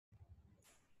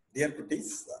Dear cuties,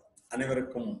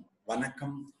 அனைவருக்கும்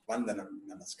வணக்கம், வந்தனம்,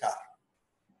 நமஸ்கார்.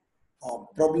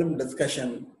 Problem discussion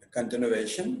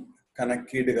continuation,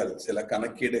 கணக்கீடுகள், சில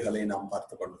கணக்கீடுகளை நாம்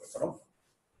பார்த்து கொண்டிருக்கிறோம்.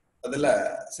 அதுல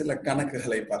சில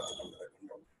கணக்குகளை பார்த்து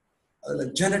கொண்டிருக்கின்றோம். அதுல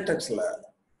geneticsல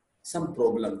some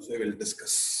problems we will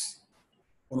discuss.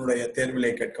 உன்னுடைய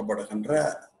தேர்விலே கேட்கப்படுகின்ற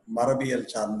மரபியல்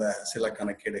சார்ந்த சில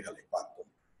கணக்கீடுகளை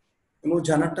பார்ப்போம்.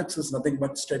 Genetics is nothing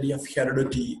but study of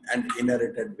heredity and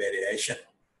inherited variation.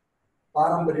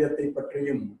 பாரம்பரியத்தை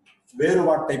பற்றியும்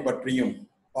வேறுபாட்டை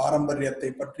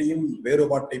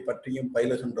பற்றியும்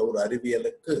பயிலுகின்ற ஒரு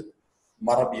அறிவியலுக்கு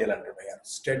மரபியல் என்று பெயர்.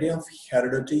 Study of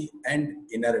heredity and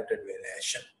inherited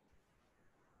variation.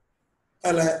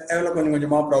 அதுல எவ்வளவு கொஞ்சம்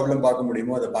கொஞ்சமா ப்ராப்ளம் பார்க்க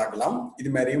முடியுமோ அதை பார்க்கலாம். இது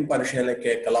மாதிரியும் பரீட்சையில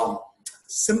கேட்கலாம்.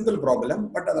 சிம்பிள் ப்ராப்ளம்,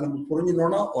 பட் அதை நம்ம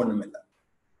புரிஞ்சுக்கணும்னா ஒண்ணும் இல்லை.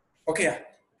 ஓகே,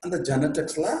 அந்த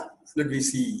ஜெனடிக்ஸ்ல let we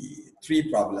see 3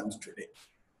 problems today.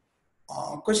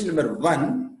 Question number 1.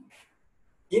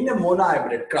 In a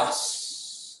monohybrid cross,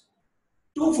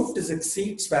 256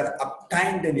 seeds were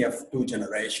obtained in F2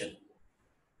 generation.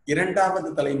 இரண்டாவது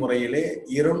தலைமுறையிலே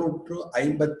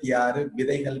 256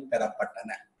 விதைகள் பெறப்பட்டன.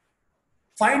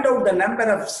 Find out the number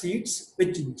of seeds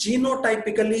which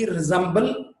genotypically resemble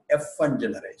F1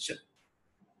 generation.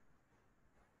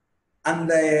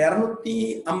 அந்த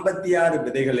 256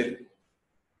 விதைகளில்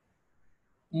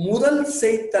முதல்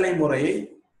தலைமுறையை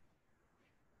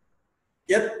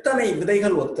எத்தனை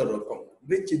விதைகள் ஒத்திருக்கும்?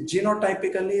 which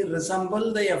genotypically resemble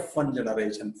the F1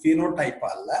 generation. Phenotype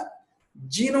அல்ல,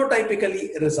 genotypically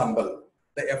resemble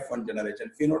the F1 generation.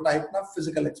 Phenotype na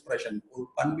physical expression, ஒரு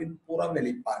பண்பின் புற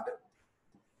வெளிப்பாடு.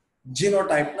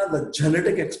 Genotype na the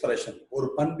genetic expression, ஒரு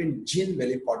பண்பின் ஜீன்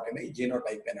வெளிப்பாட்டினை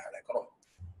genotype என அழைக்கிறோம்.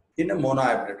 In a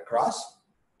monohybrid cross,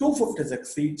 256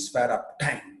 seeds were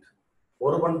obtained.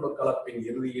 ஒரு பண்பு கலப்பின்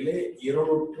இறுதியிலே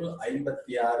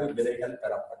 256 விதைகள்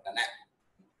பெறப்பட்டன.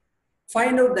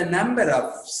 Find out the number of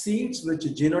seeds which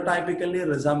genotypically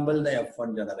resemble the F1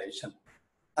 generation.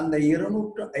 அந்த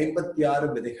 256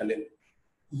 விதைகளில்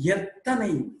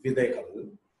எத்தனை விதைகள்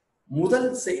முதல்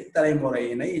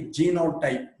தலைமுறையினை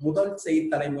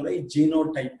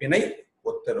ஜீனோடைப்பினை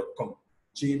ஒத்திருக்கும்,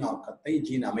 ஜீனாக்கத்தை,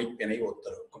 ஜீன் அமைப்பினை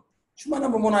ஒத்திருக்கும். சும்மா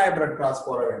நம்ம monohybrid cross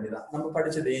போற வேண்டியதான். நம்ம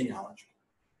படிச்சதே ஞாபகம்.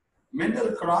 Mendel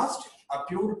crossed a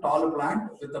pure tall plant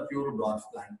with a pure dwarf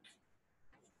plant.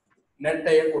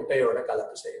 நெட்டைய குட்டையோட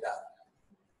கலப்பு செய்தார்.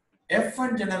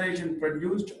 F1 generation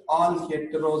produced all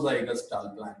heterozygous tall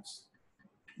plants.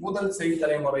 முதல்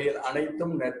தலைமுறையில்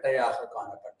அனைத்தும் நெட்டையாக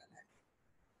காணப்பட்டன.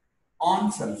 On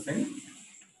selfing,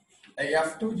 the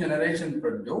F2 generation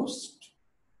produced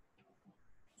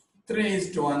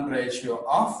 3:1 ratio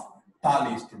of tall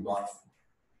is to dwarf.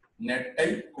 நெட்டை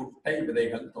குட்டை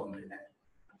விதைகள் தோன்றின.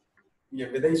 இங்க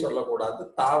விதை சொல்லக்கூடாது,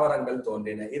 தாவரங்கள்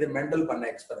தோன்றின. இது மெண்டல் பண்ண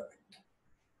எக்ஸ்பெரிமெண்ட்.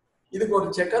 இதுக்கு ஒரு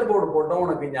செக்கர் போர்டு போட்டோம்,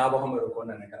 உனக்கு ஞாபகம்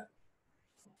இருக்கும்னு நினைக்கிறேன்.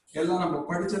 எல்லாம் நம்ம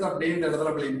படிச்சது அப்படியே இந்த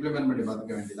இடத்துல நம்ம இம்ப்ளிமெண்ட் பண்ணி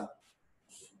பார்த்துக்க வேண்டியதான்.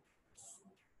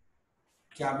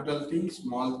 Capital D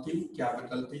small D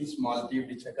capital D small D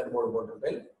இப்படி செக்கர் போர்டு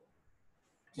போட்டிருப்பேன்.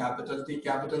 Capital D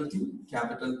capital D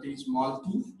capital D small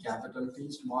D capital D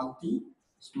small D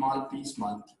small D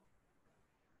small D.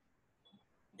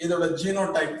 இதோட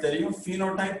ஜீனோடைப் தெரியும்.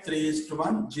 phenotype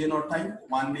 3:1, genotype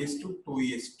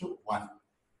 1:2:1.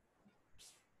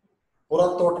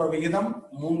 புறத்தோற்ற விகிதம்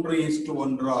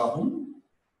 3:1 ஆகும்.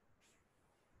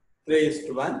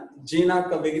 3:1.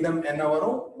 ஜீனாக்க விகிதம் என்ன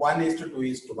வரும்?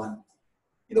 1:2:1.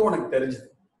 இது உனக்கு தெரிஞ்சது.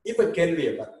 இப்ப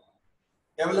கேள்வியை பாரு.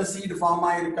 எவ்வளவு சீட் ஃபார்ம்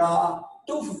ஆயிருக்கா?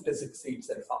 256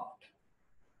 சீட்ஸ் ஃபார்ம்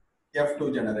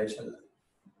F2 ஜெனரேஷன்ல.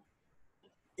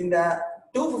 இந்த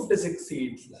 256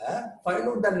 seedsல find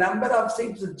out the number of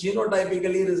seeds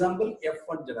genotypically resemble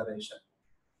F1 generation.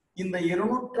 இந்த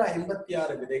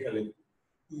 256 விதைகளில்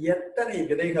எத்தனை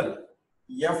விதைகள்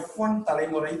F1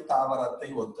 தலைமுறை தாவரத்தை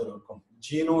ஒத்திருக்கும்?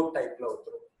 ஜீனோடைப்ல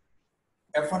ஒத்திருக்கும்.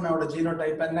 F1 ஓட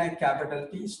ஜீனோடைப் என்ன? Capital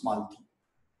D small D.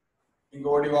 இங்க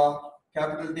ஓடிவா.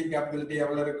 கேபிட்டல் டி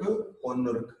எவ்வளவு இருக்கு? 1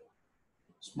 இருக்கு.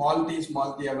 ஸ்மால் டி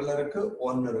எவ்வளவு இருக்கு?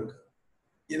 1 இருக்கு.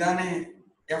 இதானே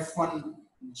F1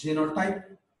 ஜீனோடைப்.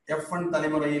 F1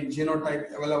 தலைமுறையின் ஜீனோடைப்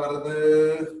எவ்வளவு வருது?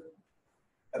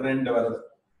 2 வருது.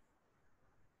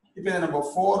 இப்ப நம்ம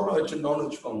 4 வச்சுட்டோம்னு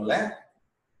வச்சுக்கோங்களேன்.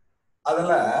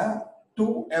 அதுல 2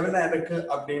 எவ்வளவு இருக்கு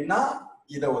அப்படின்னா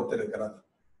இதை ஒத்து இருக்கிறது.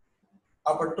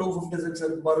 அப்ப 256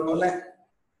 இருக்கு பாருங்கல்ல.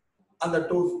 அந்த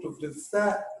 256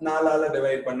 4ஆல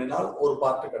டிவைட் பண்ணினால் ஒரு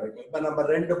பார்ட் கிடைக்கும். இப்ப நம்ம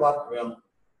 2 பார்ட் வேணும்.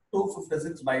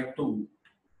 256/2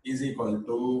 is equal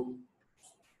to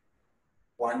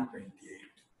 128.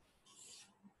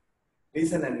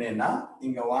 ரீசன் என்னன்னா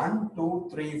இங்க 1 2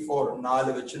 3 4 4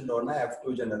 வச்சுட்டோம்னா F2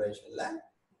 ஜெனரேஷன்ல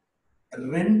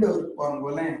 2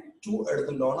 2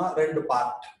 எடுத்துட்டோம்னா 2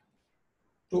 பார்ட்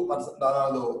 2%,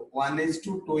 அதாவது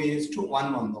 1:2:1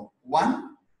 வந்தோம். 1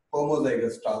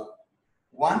 homozygous tall,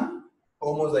 1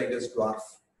 homozygous dwarf,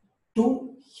 2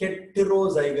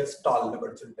 heterozygous tall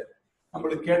படிச்சிருக்கேன்.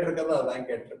 நம்மளுக்கு கேட்டிருக்கிறது அதான்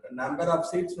கேட்டிருக்கேன். Number of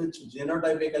seeds which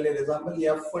genotypically resemble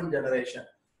F1 generation.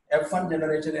 F1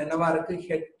 generation என்னவா இருக்கு?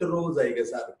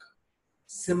 heterozygous இருக்கு.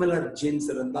 Similar genes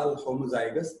இருந்தால்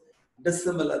homozygous,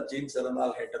 dissimilar genes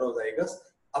இருந்தால் heterozygous.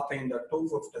 அப்ப இந்த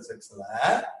 256ல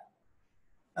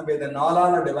நம்ம இதை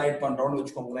 4ஆல டிவைட் பண்றோம்னு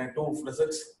வச்சுக்கோங்களேன்.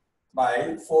 256 by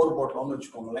 4 போட்டோம்னு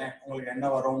வச்சுக்கோங்களேன். உங்களுக்கு என்ன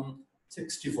வரும்?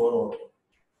 64 வரும்.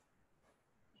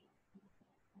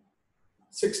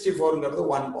 64ங்கிறது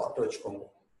 1 பார்ட் வச்சுக்கோங்க.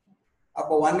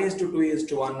 அப்போ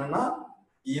 1:2:1ன்னா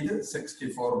இது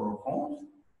 64 இருக்கும்.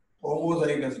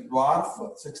 ஹோமோசைகஸ் டுவார்ஃப்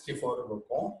 64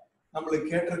 இருக்கும். நம்மளுக்கு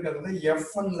கேட்டிருக்கிறது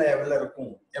F1 லெவல்ல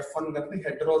இருக்கும். F1ங்கிறது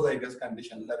ஹெட்டரோசைகஸ்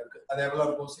கண்டிஷன்ல இருக்கு. அது எவ்வளவு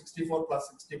இருக்கும்? 64 +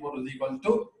 64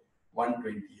 =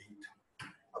 128.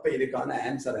 அப்ப இதுக்கான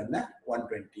ஆன்சர் என்ன?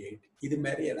 128. இது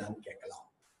மாதிரி ஏதாவது கேட்கலாம்.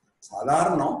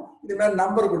 சாதாரணம் இது மாதிரி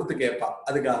நம்பர் கொடுத்து கேட்பா.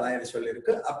 அதுக்காக தான் இது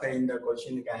சொல்லியிருக்கு. அப்ப இந்த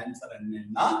கொஸ்டினுக்கு ஆன்சர்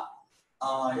என்னன்னா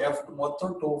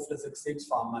மொத்தம் 256 சீட்ஸ்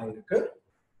ஃபார்ம் ஆயிருக்கு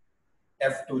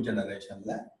F2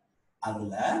 ஜெனரேஷன்ல.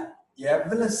 அதுல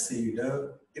எவ்வளவு சீடு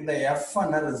இந்த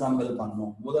F1 ரிசம்பிள்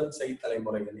பண்ணும், முதல் செய்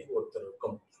தலைமுறைகளை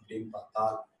ஒத்திருக்கும் அப்படின்னு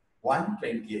பார்த்தால்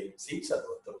 128 சீட்ஸ் அது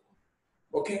ஒத்திருக்கும்.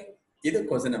 ஓகே, இது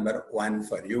question number 1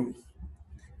 for you.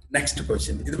 Next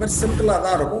question இது மாதிரி சிம்பிளா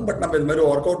தான் இருக்கும், பட் நம்ம இது மாதிரி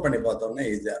ஒர்க் அவுட் பண்ணி பார்த்தோம்னா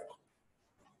ஈஸியா இருக்கும்.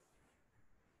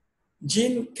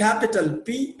 Gene capital P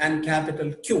and capital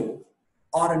Q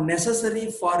are necessary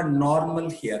for normal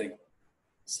hearing.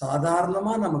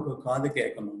 சாதாரணமா நமக்கு காது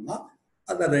கேட்கணும்னா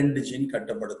அந்த 2 ஜீன்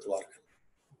கட்டுப்படுத்துவார்கள்.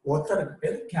 ஒருத்தருக்கு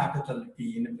பேர் கேபிட்டல்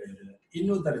Pன்னு பேரு,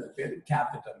 இன்னொருத்தருக்கு பேர்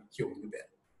கேபிட்டல் Qன்னு பேரு.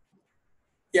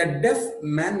 A deaf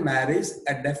man marries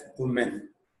a deaf woman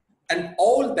and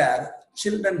all their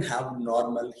children have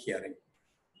normal hearing.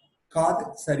 காது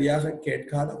சரியாக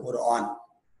கேட்காத ஒரு ஆண்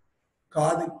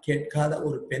காது கேட்காத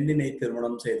ஒரு பெண்ணினை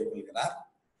திருமணம் செய்து கொள்கிறார்.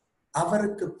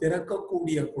 அவருக்கு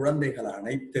பிறக்கக்கூடிய குழந்தைகள்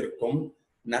அனைத்திற்கும்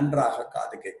நன்றாக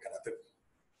காது கேட்கிறது.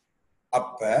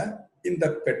 அப்ப இந்த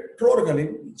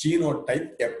பெற்றோர்களின் ஜீனோடைப்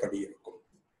எப்படி இருக்கும்?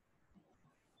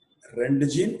 2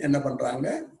 ஜீன் என்ன பண்றாங்க?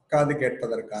 காது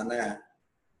கேட்பதற்கான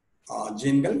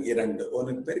ஜீன்கள் 2.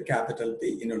 ஒன்னுக்கு பேர் கேபிட்டல் P,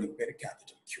 இன்னொன்னுக்கு பேர்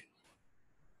கேபிட்டல் Q.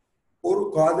 ஒரு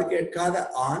காது கேட்காத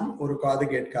ஆண் ஒரு காது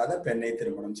கேட்காத பெண்ணை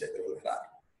திருமணம் செய்து கொள்கிறார்.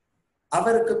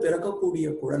 அவருக்கு பிறக்கக்கூடிய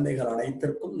குழந்தைகள்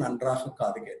அனைத்திற்கும் நன்றாக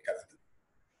காது கேட்கிறது.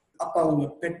 அப்ப அவங்க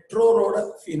பெற்றோரோட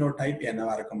பினோடைப்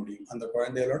என்னவா இருக்க முடியும், அந்த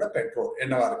குழந்தைகளோட பெற்றோர்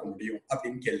என்னவா இருக்க முடியும்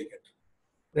அப்படின்னு கேள்வி கேட்டு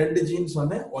 2 ஜீன்ஸ்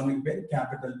ஒன்னுக்கு பேர்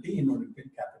கேபிட்டல் P, இன்னொன்னுக்கு பேர்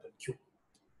கேபிட்டல் Q.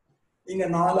 இங்க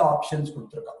 4 ஆப்ஷன்ஸ்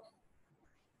கொடுத்துருக்காங்க.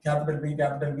 Capital P,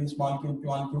 capital P, small Q,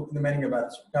 small Q, இந்த மாதிரி இங்க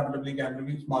பாருங்க. Capital P, capital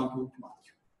P, small Q, small Q.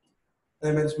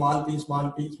 அதே மாதிரி small P,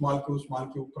 small P, small Q, small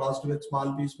Q, crossed with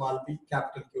small P, small P,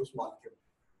 capital Q, small Q.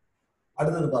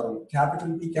 அடுத்தது பாருங்க,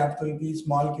 capital P,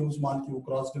 small Q, small Q,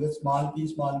 crossed with small P,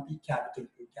 small P, capital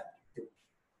Q, capital Q.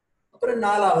 அப்புறம்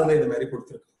 4ஆவதுல இது மாதிரி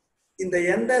கொடுத்துருக்கு. இந்த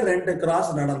எந்த 2 cross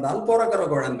நடந்தால் பிறக்கிற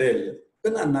குழந்தைக்கு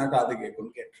நன்னா காது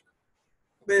கேட்கும்னு கேட்டிருக்கு.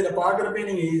 இப்ப இதுல பாக்குறப்ப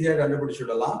நீங்க ஈஸியா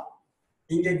கண்டுபிடிச்சுடலாம்.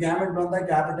 இங்க கேமெட் வந்தா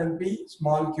கேபிட்டல் P,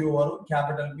 ஸ்மால் Q வரும்,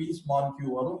 கேபிட்டல் P, ஸ்மால் Q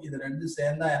வரும். இது 2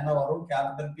 சேர்ந்தா என்ன வரும்?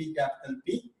 கேபிட்டல்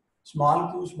P, ஸ்மால்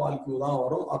Q தான்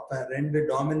வரும். அப்ப 2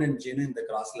 டாமினன்ட் ஜீன் இந்த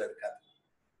கிராஸ்ல இருக்காது.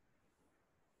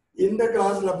 இந்த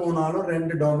கிராஸ்ல போனாலும்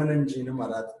 2 டாமினன்ட் ஜீனும்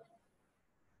வராது.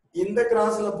 இந்த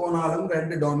கிராஸ்ல போனாலும்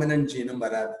 2 டாமினன்ட் ஜீனும்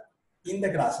வராது. இந்த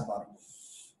கிராஸ் பாருங்க,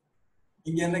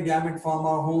 இங்க என்ன கேமெட் ஃபார்ம்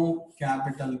ஆகும்?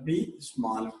 Capital P,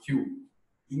 small Q.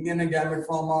 இங்க என்ன கேமெட்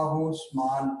ஃபார்ம் ஆகும்?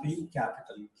 Small P,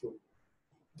 capital Q.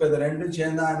 இப்ப இது 2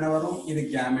 சேர்ந்தா என்ன வரும்? இது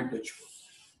கேமெட் வச்சுக்கோ.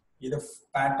 இது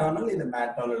பேட்டர்னல், இது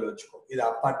மேட்டர்னல் வச்சுக்கோ. இது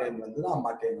அப்பா டைம் வந்தது,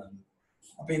 அம்மா டைம் வந்தது.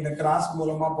 அப்ப இந்த கிராஸ்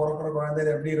மூலமா பிறக்கிற குழந்தை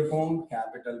எப்படி இருக்கும்?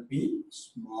 Capital P,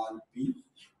 small P,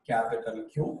 capital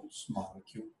Q, small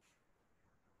Q.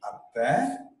 அப்ப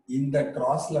இந்த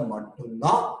கிராஸ்ல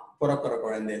மட்டும்தான் பிறக்கிற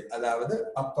குழந்தை, அதாவது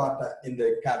அப்பாட்ட இந்த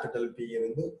கேபிட்டல் P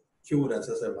இருந்து Q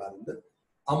ரெசசிவா இருந்து,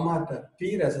 அம்மாட்ட P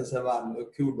ரெசசிவா இருந்து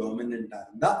Q டாமினண்டா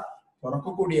இருந்தா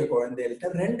பிறக்கக்கூடிய குழந்தைகள்கிட்ட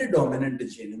 2 டாமினன்ட்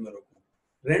ஜீனும் இருக்கும்.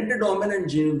 2 டாமினன்ட்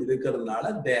ஜீனும்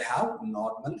இருக்கிறதுனால they have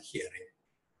normal hearing.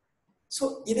 So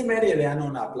இது மாதிரி எதையான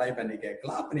ஒண்ணு அப்ளை பண்ணி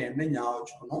கேட்கலாம். அப்ப என்ன ஞாபகம்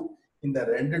வச்சுக்கணும்? இந்த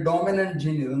 2 டாமினன்ட்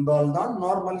ஜீன் இருந்தால்தான்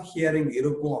நார்மல் ஹியரிங்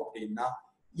இருக்கும். அப்படின்னா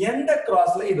எந்த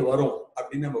கிராஸ்ல இது வரும்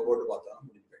அப்படின்னு நம்ம போட்டு பார்த்தோம்னா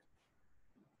முடிவு.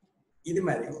 இது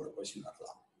மாதிரி ஒரு கொஸ்டின்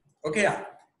வரலாம். ஓகேயா?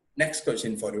 Next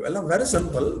question for you. எல்லாம் வெரி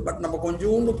சிம்பிள், பட் நம்ம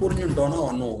கொஞ்சோண்டு புரிஞ்சுட்டோம்னா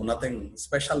ஒன்றும் nothing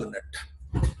special in it.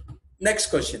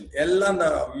 Next question எல்லாம் இந்த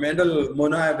மிடில்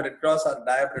மோனோஹைபிரிட் கிராஸ் ஆர்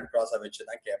டயபிரிட் கிராஸை வச்சு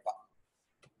தான் கேட்பான்.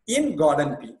 இன்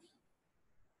garden B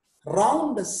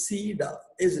round seed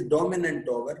is dominant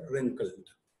over wrinkled.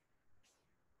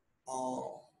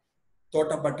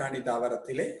 தோட்டப்பட்டாணி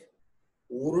தாவரத்திலே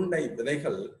உருண்டை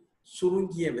விதைகள்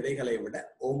சுருங்கிய விதைகளை விட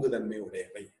ஓங்குதன்மை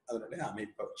உடையவை. அதனுடைய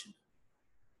அமைப்பை வச்சு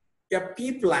a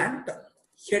pea plant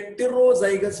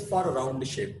heterozygous for round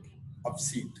shape of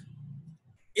seed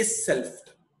is selfed.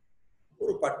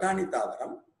 ஒரு பட்டாணி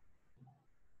தாவரம்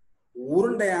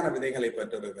உருண்டையான விதைகளை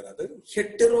பெற்றிருக்கிறது.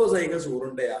 ஹெட்டரோசைகஸ்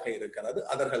உருண்டையாக இருக்கிறது.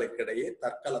 அவர்களுக்கிடையே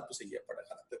தற்கலப்பு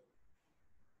செய்யப்படுகிறது.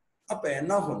 அப்ப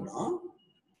என்ன ஆகும்னா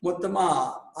மொத்தமா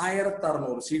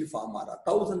 1600 seed farm ஆறா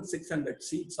 1600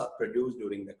 seeds are produced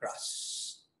during the cross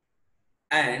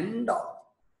and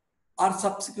are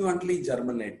subsequently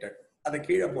germinated. அதை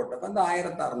கீழே போட்டப்ப அந்த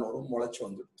 1600 முளைச்சு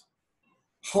வந்துடுது.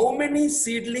 How many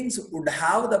seedlings would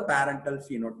have the parental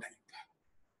phenotype?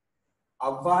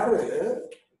 அவ்வாறு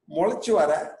முளைச்சு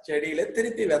வர செடியில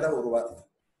திருப்பி விதை உருவாகுது.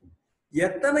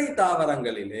 எத்தனை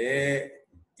தாவரங்களிலே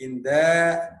இந்த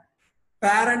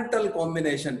பேரண்டல்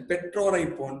காம்பினேஷன் பெற்றோரை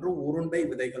போன்று உருண்டை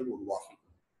விதைகள் உருவாகும்?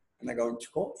 என்ன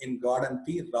கவனிச்சுக்கோ, இன் garden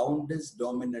B round is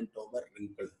dominant over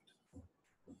wrinkled.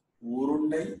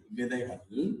 உருண்டை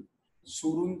விதைகள்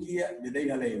சுருங்கிய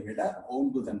விதைகளை விட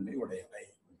ஓங்குதன்மை உடையவை.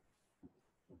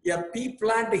 A pea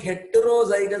plant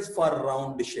heterozygous for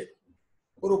round shape.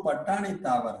 ஒரு பட்டாணி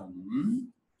தாவரம்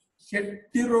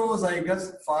heterozygous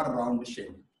for round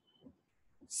shape.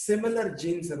 Similar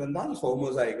genes இருந்தால்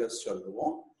homozygous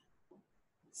சொல்லுவோம்.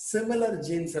 Similar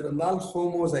genes இருந்தால்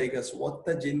homozygous,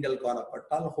 ஒத்த ஜீன்கள்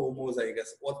காணப்பட்டால் homozygous,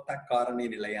 ஒத்த காரணி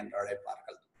நிலை என்று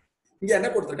அழைப்பார்கள். இங்க என்ன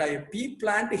கொடுத்திருக்கா? A pea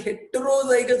plant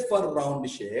heterozygous for round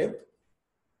shape.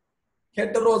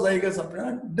 Heterozygous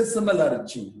அப்படின்னா dissimilar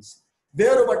genes,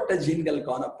 வேறுபட்ட ஜீன்கள்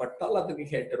காணப்பட்டால் அதுக்கு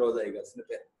heterozygous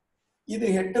பேர். இது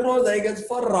heterozygous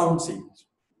for round seed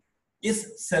is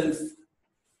self.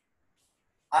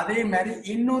 அதே மாதிரி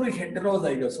இன்னொரு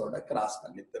heterozygous ஓட கிராஸ்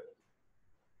பண்ணிட்டு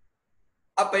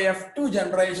அப்ப F2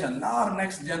 generation or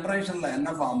next generationல என்ன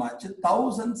ஃபார்ம் ஆச்சு?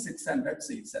 1600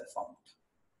 seeds are formed.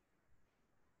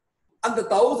 அந்த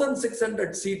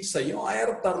 1600 சீட்ஸையும்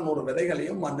 1600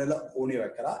 விதைகளையும் மண்ணில ஊனி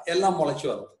வைக்கிறா. எல்லாம் முளைச்சு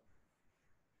வருது.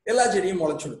 எல்லா செடியும்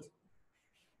முளைச்சுடுது.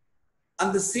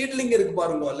 அந்த சீட்லிங் இருக்கு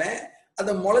பாருங்க,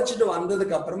 அதை முளைச்சிட்டு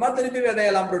வந்ததுக்கு அப்புறமா திருப்பி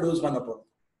விதையெல்லாம் ப்ரொடியூஸ் பண்ண போறோம்.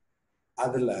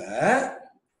 அதுல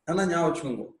ஆனா ஞாபகம்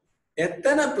வச்சுக்கோங்க,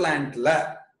 எத்தனை பிளான்ட்ல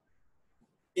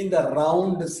இந்த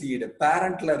ரவுண்ட் சீடு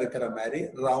பேரண்ட்ல இருக்கிற மாதிரி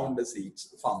ரவுண்ட் சீட்ஸ்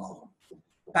ஃபார்ம் ஆகும்.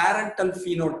 பேரண்டல்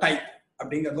ஃபீனோடைப்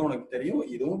அப்படிங்கிறது உனக்கு தெரியும்.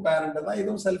 இதுவும் பேரண்ட் தான்,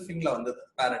 இதுவும் செல்ஃபிங்ல வந்தது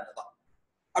பேரண்ட் தான்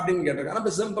அப்படின்னு கேட்டிருக்காங்க.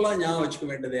 இப்ப சிம்பிளா ஞாபகம் வச்சுக்க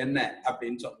வேண்டியது என்ன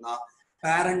அப்படின்னு சொன்னா,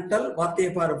 பேரண்டல்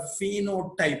வார்த்தையை பாரு,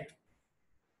 ஃபீனோடைப்,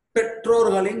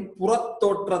 பெற்றோர்களின்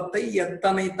புறத்தோற்றத்தை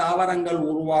எத்தனை தாவரங்கள்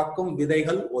உருவாக்கும்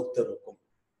விதைகள் ஒத்திருக்கும்.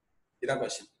 இதான்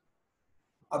கொஸ்டின்.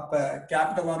 அப்ப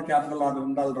கேபிட்டல் ஆர்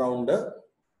இருந்தால் ரவுண்டு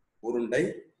உருண்டை,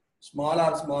 ஸ்மால்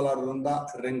ஆர் இருந்தா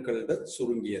wrinkled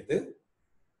சுருங்கியது.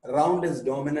 Round is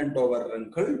dominant over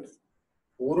wrinkled.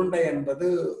 உருண்டை என்பது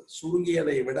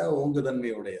சுருங்கியதை விட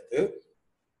ஓங்குதன்மை உடையது.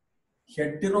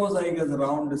 ஹெட்டரோசைகஸ்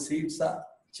ரவுண்ட் சீட்ஸா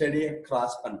செடியை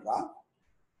கிராஸ் பண்றா.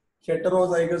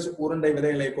 ஹெட்டரோசைகஸ் உருண்டை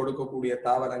விதைகளை கொடுக்கக்கூடிய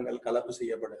தாவரங்கள் கலப்பு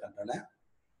செய்யப்படுகின்றன.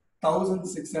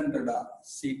 1600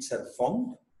 சீட்ஸ் ஆர் ஃபார்ம்ட்.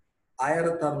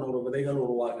 1600 விதைகள்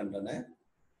உருவாகின்றன.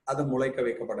 அது முளைக்க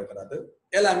வைக்கப்படுகிறது.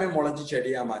 எல்லாமே முளைச்சு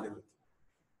செடியா மாறிடுது.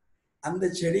 அந்த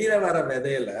செடியில வர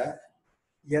விதையில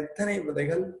எத்தனை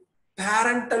விதைகள்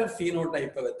பேரண்டல்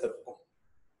ஃபீனோடைப்பை வைத்திருக்கும்,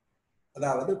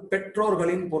 அதாவது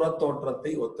பெற்றோர்களின்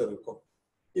புறத்தோற்றத்தை ஒத்திருக்கும்.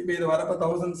 இப்ப இது வரப்ப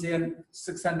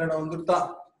 1600 வந்துட்டா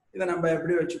இதை நம்ம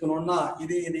எப்படி வச்சுக்கணும்னா,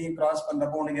 இதையும் கிராஸ்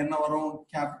பண்றப்போ உனக்கு என்ன வரும்?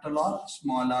 கேபிட்டல் ஆர்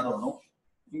ஸ்மால் ஆர் வரும்.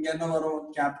 இங்க என்ன வரும்?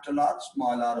 கேபிட்டல் ஆர்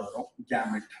ஸ்மால் ஆர் வரும்.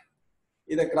 கேமெட்.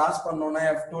 இதை கிராஸ் பண்ணோம்னா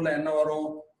F2ல என்ன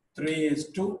வரும்?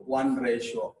 3:1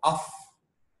 ratio of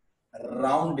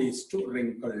round is to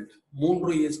wrinkled.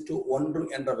 3:1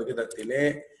 என்ற விகிதத்திலே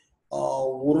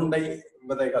உருண்டை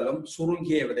விதைகளும்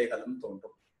சுருங்கிய விதைகளும்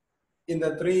தோன்றும். இந்த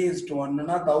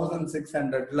 3:1னா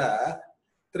 1600ல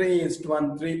 3:1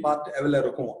 3 பார்ட் எவ்வளவு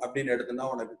இருக்கும் அப்படின்னு எடுத்துனா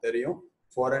உனக்கு தெரியும்.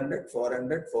 400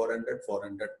 400 400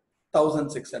 400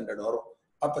 1600 வரும்.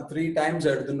 அப்ப 3 டைம்ஸ்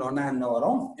எடுத்துனோம்னா என்ன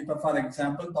வரும்? இப்ப ஃபார்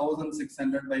எக்ஸாம்பிள்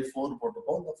 1600/4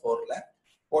 போட்டுக்கோ. இந்த 4ல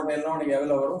போட்டேன்னா உனக்கு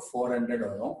எவ்வளவு வரும்? 400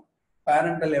 வரும்.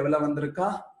 பேரண்டல் எவ்வளவு வந்திருக்கா?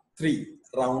 3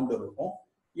 ரவுண்ட் இருக்கும்.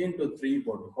 இன்டு 3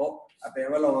 போட்டுக்கோ. அப்ப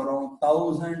எவ்வளவு வரும்?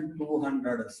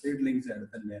 1200 சீட்லிங்ஸ்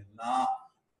எடுத்துட்டேன்னா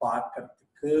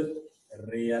பார்க்கறதுக்கு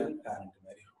ரியல் பேரண்ட்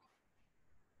மாதிரி இருக்கும்.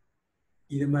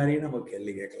 இது மாதிரி நம்ம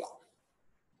கேள்வி கேட்கலாம்.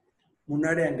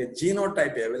 முன்னாடி அங்க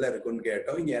ஜீனோடைப் எவ்வளவு இருக்குன்னு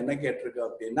கேட்டோம். இங்க என்ன கேட்டிருக்கு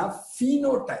அப்படின்னா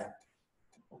ஃபீனோடைப்,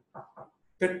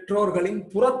 பெற்றோர்களின்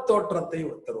புறத்தோற்றத்தை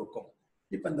ஒத்திருக்கும்.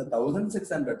 இப்ப இந்த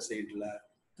 1600 சீட்ல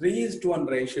 3:1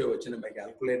 ratio வச்சு நம்ம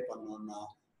calculate பண்ணோம்னா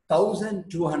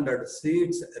 1200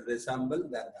 seeds resemble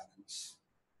their parents.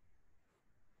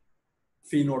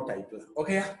 Phenotype.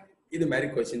 Okay, இது மாதிரி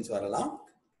questions வரலாம்.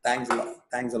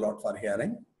 Thanks a lot for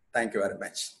hearing. Thank you very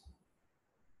much.